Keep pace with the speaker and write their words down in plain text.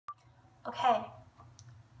Okay,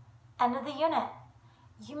 end of the unit.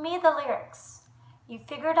 You made the lyrics. You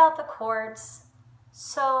figured out the chords.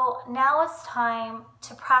 So now it's time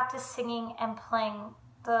to practice singing and playing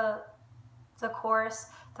the chorus,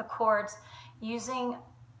 the chords, using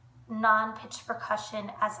non-pitched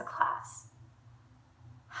percussion as a class.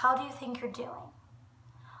 How do you think you're doing?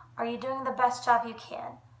 Are you doing the best job you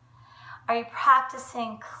can? Are you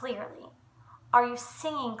practicing clearly? Are you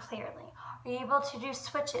singing clearly? Are you able to do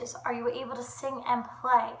switches? Are you able to sing and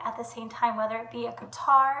play at the same time, whether it be a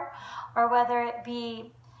guitar or whether it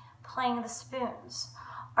be playing the spoons?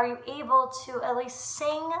 Are you able to at least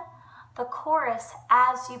sing the chorus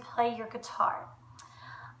as you play your guitar?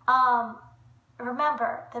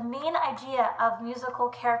 Remember, the main idea of musical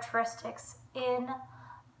characteristics in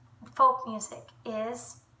folk music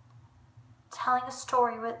is telling a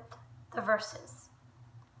story with the verses,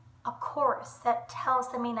 a chorus that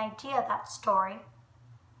tells the main idea of that story,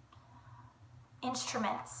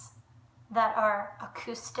 instruments that are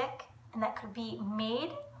acoustic and that could be made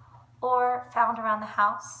or found around the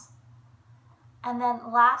house, and then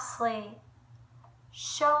lastly,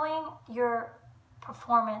 showing your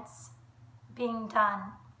performance being done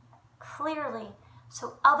clearly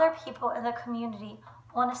so other people in the community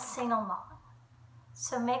want to sing along.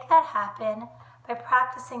 So make that happen by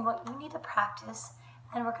practicing what you need to practice,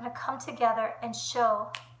 and we're going to come together and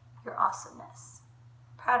show your awesomeness.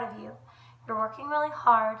 Proud of you. You're working really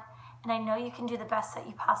hard, and I know you can do the best that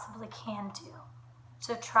you possibly can do.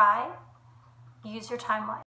 So try, use your time wisely.